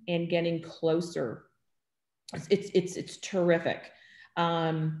sharing and getting closer. It's terrific.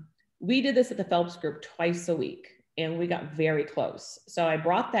 We did this at the Phelps group twice a week, and we got very close. So I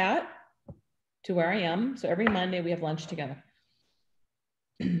brought that to where I am. So every Monday we have lunch together.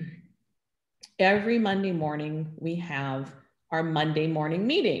 Every Monday morning we have our Monday morning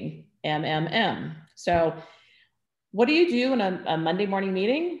meeting, MMM. So what do you do in a Monday morning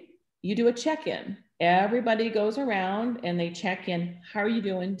meeting? You do a check-in. Everybody goes around and they check in. How are you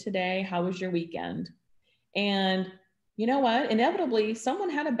doing today? How was your weekend? And you know what? Inevitably, someone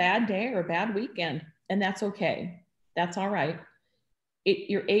had a bad day or a bad weekend, and that's okay. That's all right.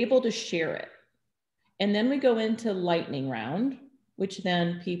 You're able to share it. And then we go into lightning round, which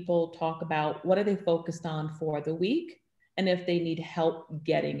then people talk about what are they focused on for the week, and if they need help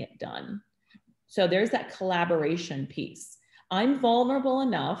getting it done. So there's that collaboration piece. I'm vulnerable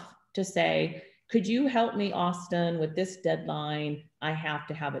enough to say, could you help me, Austin, with this deadline? I have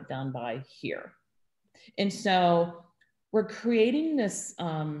to have it done by here. And so we're creating this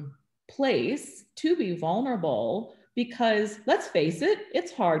place to be vulnerable, because let's face it,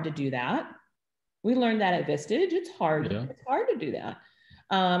 it's hard to do that. We learned that at Vistage. It's hard. Yeah. It's hard to do that.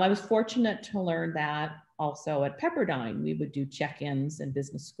 I was fortunate to learn that also at Pepperdine. We would do check-ins in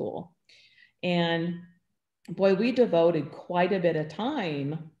business school. And boy, we devoted quite a bit of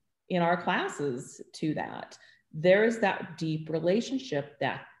time in our classes to that. There's that deep relationship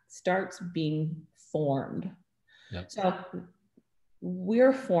that starts being formed. Yep. So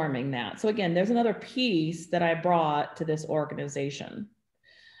we're forming that. So again, there's another piece that I brought to this organization.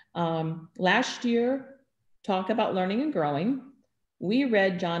 Last year, talk about learning and growing. We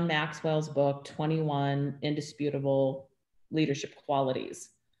read John Maxwell's book, 21 Indisputable Leadership Qualities.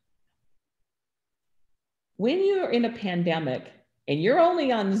 When you're in a pandemic and you're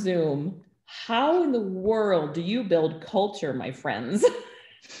only on Zoom, how in the world do you build culture, my friends?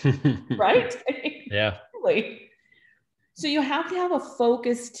 Right? Yeah. Really. So you have to have a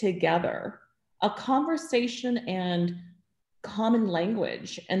focus together, a conversation and common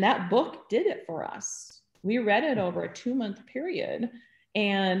language. And that book did it for us. We read it over a 2-month period.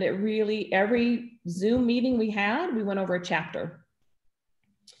 And it really, every Zoom meeting we had, we went over a chapter.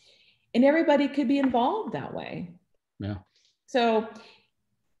 And everybody could be involved that way. Yeah. So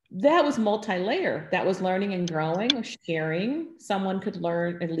that was multi-layer. That was learning and growing, sharing. Someone could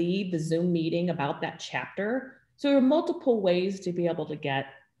learn and lead the Zoom meeting about that chapter. So there are multiple ways to be able to get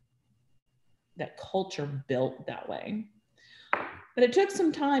that culture built that way. But it took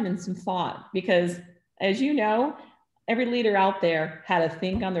some time and some thought because, as you know, every leader out there had to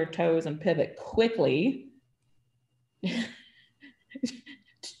think on their toes and pivot quickly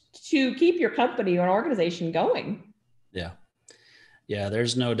to keep your company or organization going. Yeah. Yeah,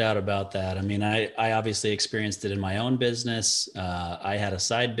 there's no doubt about that. I mean, I obviously experienced it in my own business. I had a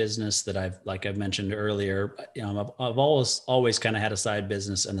side business that like I've mentioned earlier, you know, I've always kind of had a side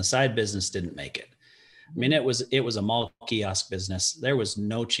business, and the side business didn't make it. I mean, it was a mall kiosk business. There was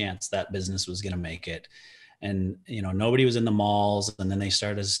no chance that business was going to make it. And, you know, nobody was in the malls, and then they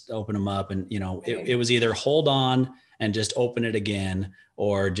started to open them up, and, you know, it was either hold on and just open it again,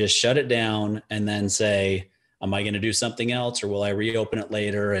 or just shut it down and then say, am I going to do something else, or will I reopen it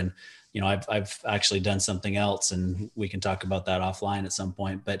later? And, you know, I've actually done something else, and we can talk about that offline at some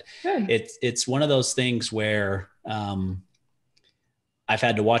point, but it's one of those things where, I've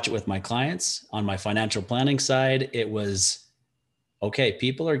had to watch it with my clients. On my financial planning side, it was, okay,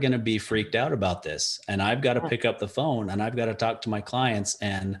 people are going to be freaked out about this, and I've got to pick up the phone and I've got to talk to my clients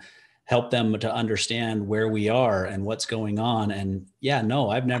and help them to understand where we are and what's going on. And yeah, no,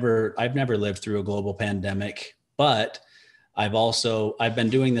 I've never lived through a global pandemic, but I've been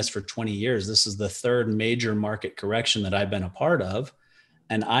doing this for 20 years. This is the third major market correction that I've been a part of.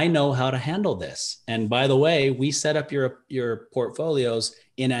 And I know how to handle this. And by the way, we set up your portfolios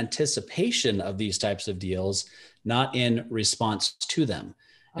in anticipation of these types of deals, not in response to them.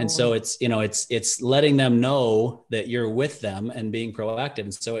 And so it's, you know, it's letting them know that you're with them and being proactive.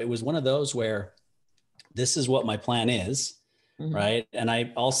 And so it was one of those where this is what my plan is, right? And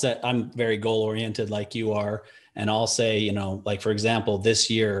I'm very goal oriented like you are. And I'll say, you know, like, for example, this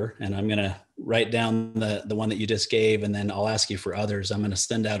year, and I'm going to write down the one that you just gave, and then I'll ask you for others. I'm going to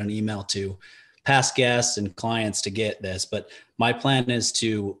send out an email to past guests and clients to get this, but my plan is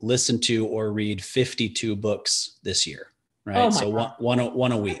to listen to or read 52 books this year, right? So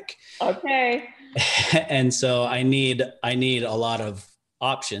one a week. Okay. And so I need a lot of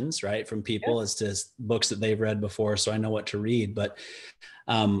options, right, from people as to books that they've read before, so I know what to read. But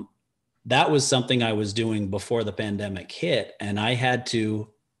that was something I was doing before the pandemic hit, and I had to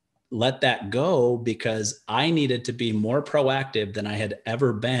let that go because I needed to be more proactive than I had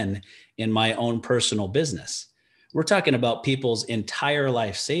ever been in my own personal business. We're talking about people's entire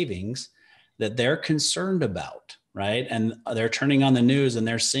life savings that they're concerned about, right? And they're turning on the news and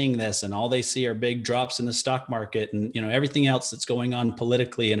they're seeing this, and all they see are big drops in the stock market and, you know, everything else that's going on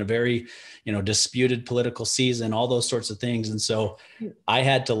politically in a very, you know, disputed political season, all those sorts of things. And so I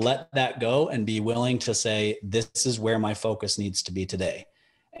had to let that go and be willing to say, this is where my focus needs to be today.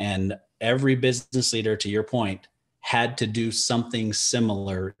 And every business leader, to your point, had to do something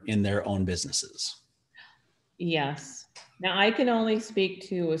similar in their own businesses. Yes. Now I can only speak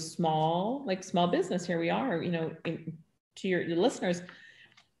to a small business. Here we are, you know, to your listeners.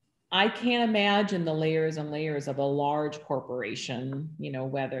 I can't imagine the layers and layers of a large corporation, you know,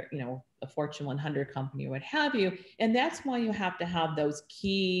 whether, you know, a Fortune 100 company or what have you. And that's why you have to have those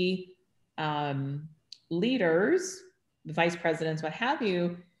key leaders, the vice presidents, what have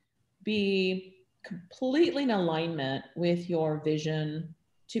you, be completely in alignment with your vision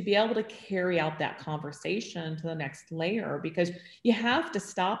to be able to carry out that conversation to the next layer, because you have to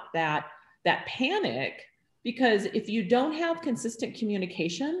stop that panic, because if you don't have consistent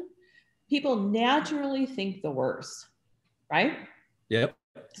communication, people naturally think the worst, right? Yep.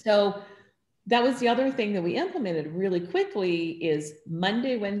 So that was the other thing that we implemented really quickly is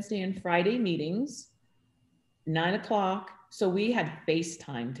Monday, Wednesday, and Friday meetings, 9:00. So we had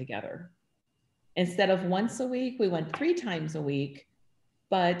FaceTime together. Instead of once a week, we went 3 times a week,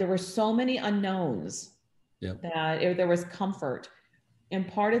 but there were so many unknowns that there was comfort. And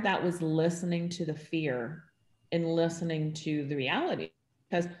part of that was listening to the fear and listening to the reality,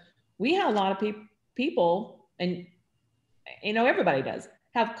 because we had a lot of people, and you know, everybody does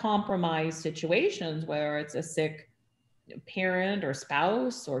have compromised situations where it's a sick parent or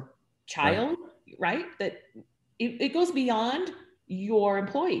spouse or child, right? That it goes beyond your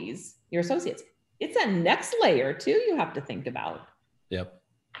employees, your associates. It's a next layer too you have to think about. Yep.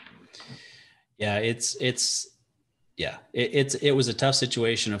 Yeah, it's Yeah, it was a tough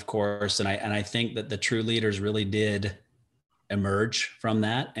situation, of course. And I think that the true leaders really did emerge from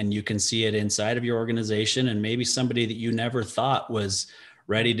that, and you can see it inside of your organization, and maybe somebody that you never thought was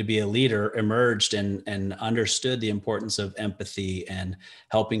ready to be a leader emerged and understood the importance of empathy and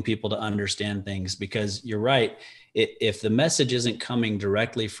helping people to understand things. Because you're right, if the message isn't coming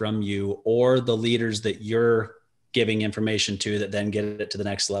directly from you or the leaders that you're giving information to that then get it to the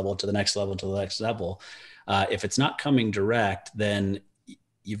next level, to the next level, to the next level, if it's not coming direct, then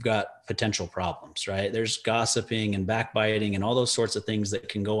you've got potential problems, right? There's gossiping and backbiting and all those sorts of things that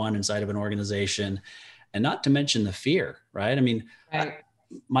can go on inside of an organization, and not to mention the fear, right? I mean, Right.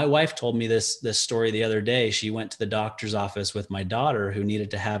 My wife told me this story the other day. She went to the doctor's office with my daughter who needed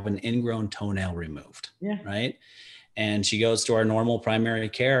to have an ingrown toenail removed, Yeah. right? And she goes to our normal primary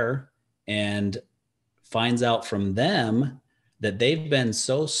care and finds out from them that they've been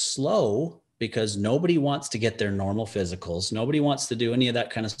so slow because nobody wants to get their normal physicals. Nobody wants to do any of that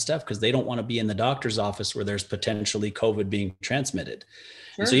kind of stuff because they don't want to be in the doctor's office where there's potentially COVID being transmitted.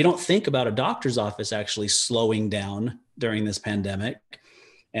 Sure. And so you don't think about a doctor's office actually slowing down during this pandemic.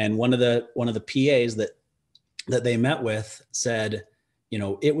 And one of the PAs that they met with said, you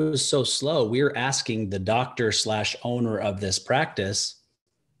know, it was so slow. We were asking the doctor / owner of this practice,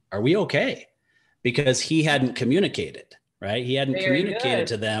 are we okay? Because he hadn't communicated, right? He hadn't Very communicated good.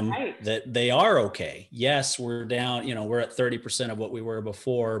 to them Right. that they are okay. Yes, we're down, you know, we're at 30% of what we were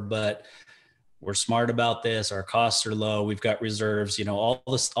before, but we're smart about this. Our costs are low. We've got reserves, you know,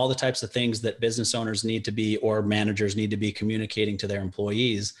 all the types of things that business owners need to be, or managers need to be communicating to their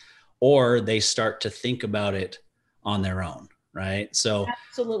employees, or they start to think about it on their own, right? So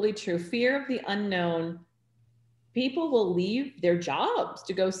Absolutely true. Fear of the unknown. People will leave their jobs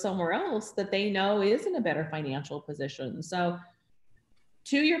to go somewhere else that they know is in a better financial position. So,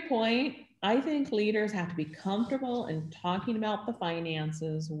 to your point, I think leaders have to be comfortable in talking about the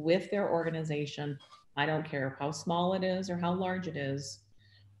finances with their organization. I don't care how small it is or how large it is,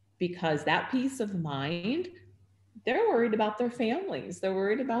 because that peace of mind, they're worried about their families, they're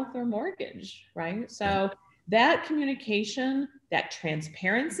worried about their mortgage, right? So, that communication, that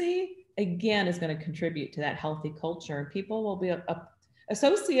transparency, again, is going to contribute to that healthy culture. And people will be,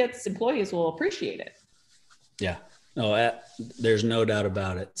 associates, employees will appreciate it. yeah, no, there's no doubt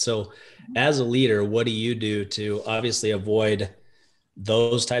about it. So as a leader, what do you do to obviously avoid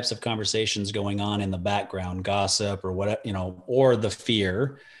those types of conversations going on in the background, gossip or what, you know, or the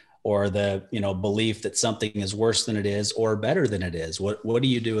fear or the, you know, belief that something is worse than it is or better than it is? What do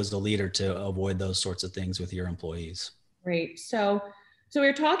you do as a leader to avoid those sorts of things with your employees? Great. So we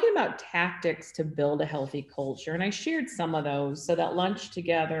were talking about tactics to build a healthy culture, and I shared some of those. So that lunch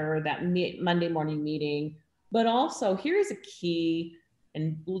together, that Monday morning meeting, but also here's a key,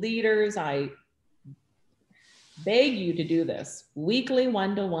 and leaders, I beg you to do this: weekly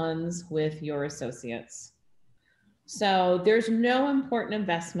one-to-ones with your associates. So there's no important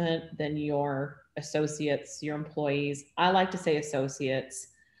investment than your associates, your employees. I like to say associates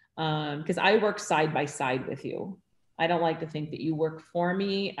because I work side by side with you. I don't like to think that you work for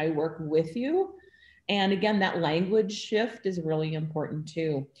me. I work with you. And again, that language shift is really important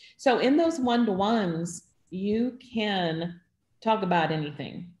too. So in those one-to-ones, you can talk about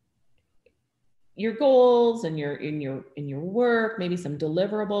anything. Your goals and your work, maybe some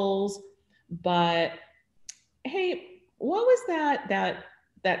deliverables, but hey, what was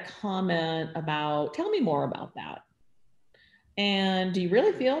that comment about? Tell me more about that. And do you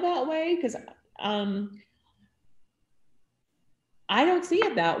really feel that way? Because I don't see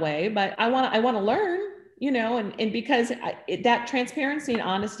it that way, but I want to learn, you know, and because that transparency and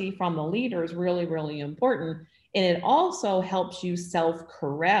honesty from the leader is really, really important. And it also helps you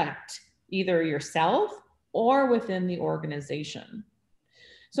self-correct either yourself or within the organization.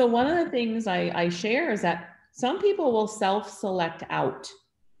 So one of the things I share is that some people will self-select out.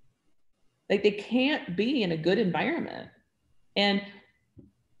 Like they can't be in a good environment. And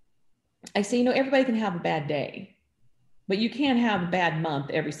I say, you know, everybody can have a bad day, but you can't have a bad month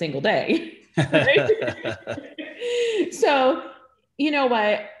every single day. Right? So, you know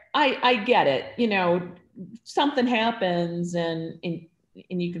what, I get it. You know, something happens and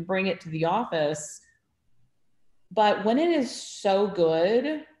you can bring it to the office. But when it is so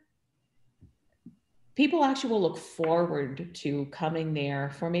good, people actually will look forward to coming there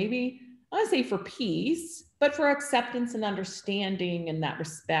for maybe, I want to say for peace, but for acceptance and understanding and that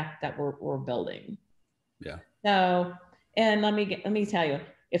respect that we're building. Yeah. So, and let me tell you,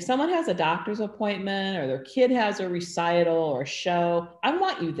 if someone has a doctor's appointment or their kid has a recital or a show, I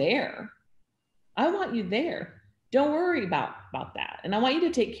want you there. I want you there. Don't worry about that. And I want you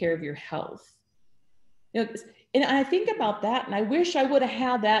to take care of your health. You know, And I think about that, and I wish I would have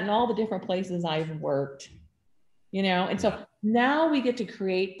had that in all the different places I've worked, and so now we get to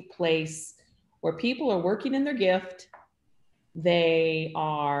create the place where people are working in their gift. They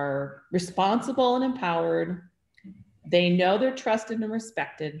are responsible and empowered. They know they're trusted and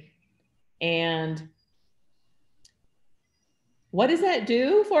respected. And what does that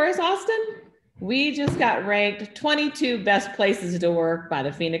do for us, Austin? We just got ranked 22 best places to work by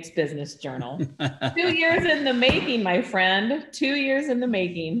the Phoenix Business Journal. 2 years in the making, my friend. 2 years in the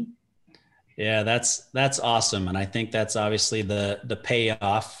making. Yeah, that's awesome. And I think that's obviously the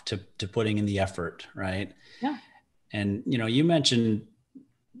payoff to putting in the effort, right? Yeah. And, you mentioned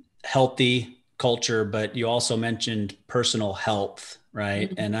healthy culture, but you also mentioned personal health, right?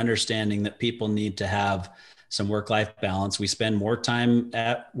 Mm-hmm. And understanding that people need to have some work-life balance. We spend more time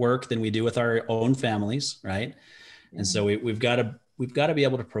at work than we do with our own families, right? Mm-hmm. And so we've got to be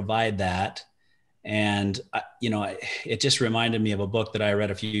able to provide that. And, it just reminded me of a book that I read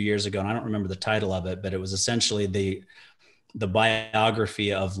a few years ago, and I don't remember the title of it, but it was essentially the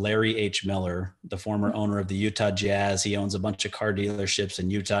biography of Larry H. Miller, the former owner of the Utah Jazz. He owns a bunch of car dealerships in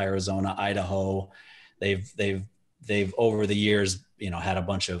Utah, Arizona, Idaho. They've over the years, had a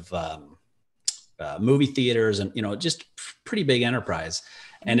bunch of movie theaters and, just pretty big enterprise.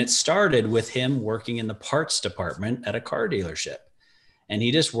 And it started with him working in the parts department at a car dealership. And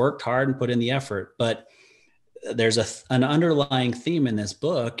he just worked hard and put in the effort. But there's an underlying theme in this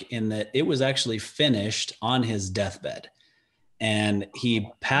book in that it was actually finished on his deathbed. And he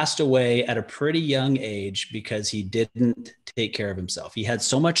passed away at a pretty young age because he didn't take care of himself. He had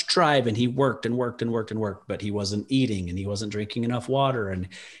so much drive and he worked and worked and worked and worked, but he wasn't eating and he wasn't drinking enough water and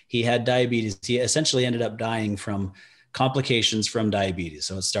he had diabetes. He essentially ended up dying from complications from diabetes.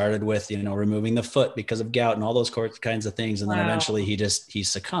 So it started with, removing the foot because of gout and all those kinds of things. And then eventually he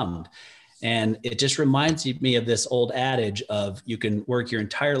succumbed. And it just reminds me of this old adage of you can work your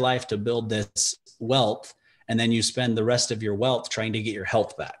entire life to build this wealth, and then you spend the rest of your wealth trying to get your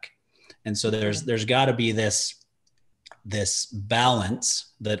health back. And so there's got to be this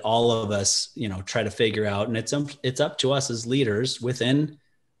balance that all of us, try to figure out. And it's up to us as leaders within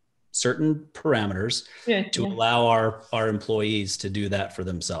certain parameters to allow our employees to do that for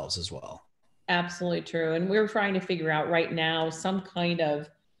themselves as well. Absolutely true. And we're trying to figure out right now some kind of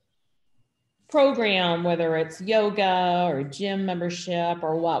program, whether it's yoga or gym membership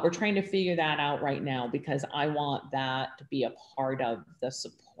or what. We're trying to figure that out right now because I want that to be a part of the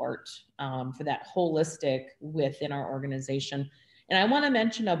support for that holistic within our organization. And I want to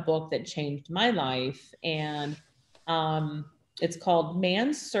mention a book that changed my life, and it's called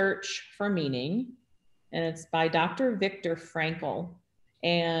Man's Search for Meaning, and it's by Dr. Viktor Frankl.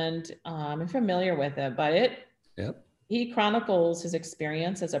 And I'm familiar with it, but he chronicles his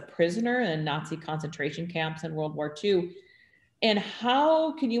experience as a prisoner in Nazi concentration camps in World War II. And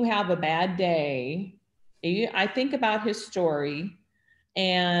how can you have a bad day? I think about his story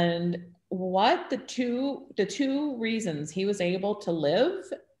and what the two reasons he was able to live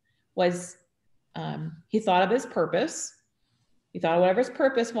was he thought of his purpose. He thought of whatever his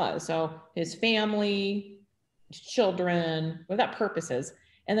purpose was. So his family, his children, what that purpose is.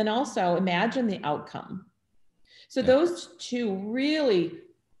 And then also imagine the outcome. So those two really,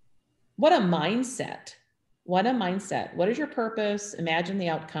 what a mindset. What a mindset. What is your purpose? Imagine the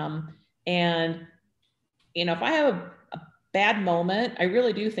outcome. And, if I have a bad moment, I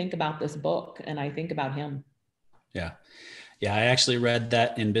really do think about this book and I think about him. Yeah. Yeah. I actually read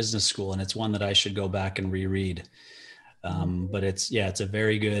that in business school and it's one that I should go back and reread. But it's a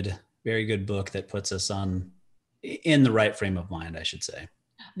very good book that puts us in the right frame of mind, I should say.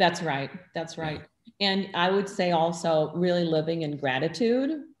 That's right. That's right. And I would say also really living in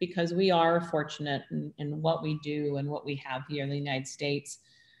gratitude because we are fortunate in what we do and what we have here in the United States.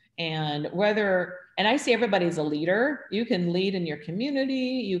 And I see everybody as a leader. You can lead in your community.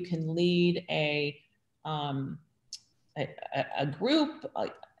 You can lead a group.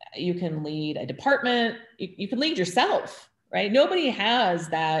 You can lead a department. You can lead yourself, right? Nobody has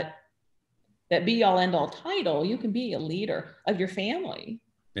that be all end all title. You can be a leader of your family.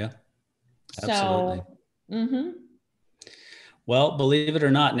 Yeah, absolutely. So, Well, believe it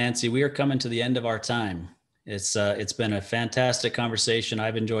or not, Nancy, we are coming to the end of our time. It's been a fantastic conversation.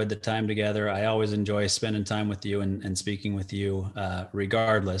 I've enjoyed the time together. I always enjoy spending time with you and speaking with you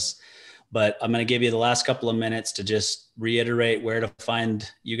regardless. But I'm going to give you the last couple of minutes to just reiterate where to find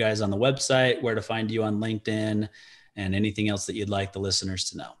you guys on the website, where to find you on LinkedIn, and anything else that you'd like the listeners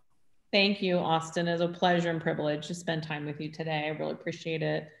to know. Thank you, Austin. It's a pleasure and privilege to spend time with you today. I really appreciate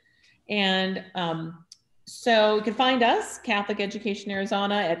it. And so you can find us, Catholic Education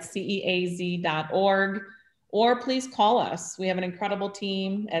Arizona, at ceaz.org, or please call us. We have an incredible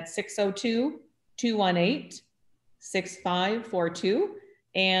team at 602-218-6542.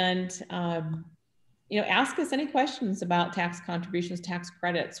 And, ask us any questions about tax contributions, tax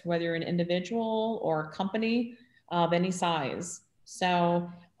credits, whether you're an individual or a company of any size.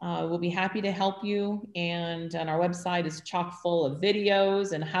 So we'll be happy to help you. And our website is chock full of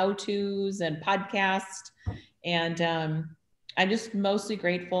videos and how-tos and podcasts. And I'm just mostly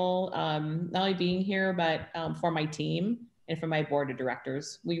grateful, not only being here, but for my team and for my board of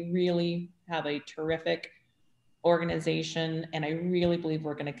directors. We really have a terrific organization, and I really believe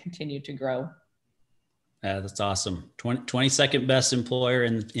we're going to continue to grow. That's awesome. 22nd best employer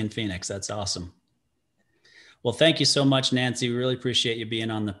in Phoenix. That's awesome. Well, thank you so much, Nancy. We really appreciate you being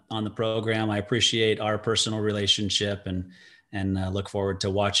on the program. I appreciate our personal relationship and look forward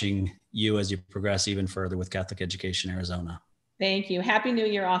to watching you as you progress even further with Catholic Education Arizona. Thank you. Happy New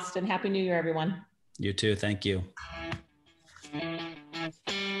Year, Austin. Happy New Year, everyone. You too. Thank you.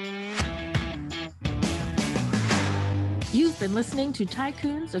 You've been listening to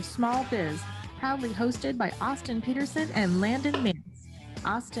Tycoons of Small Biz, proudly hosted by Austin Peterson and Landon Mance.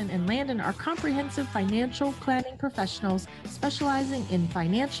 Austin and Landon are comprehensive financial planning professionals specializing in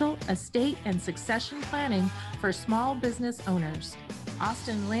financial, estate, and succession planning for small business owners.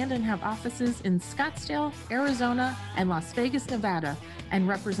 Austin and Landon have offices in Scottsdale, Arizona, and Las Vegas, Nevada, and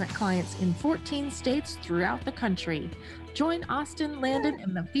represent clients in 14 states throughout the country. Join Austin, Landon,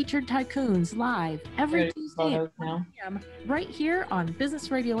 and the featured Tycoons live every Tuesday at 1 p.m. right here on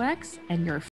Business Radio X and your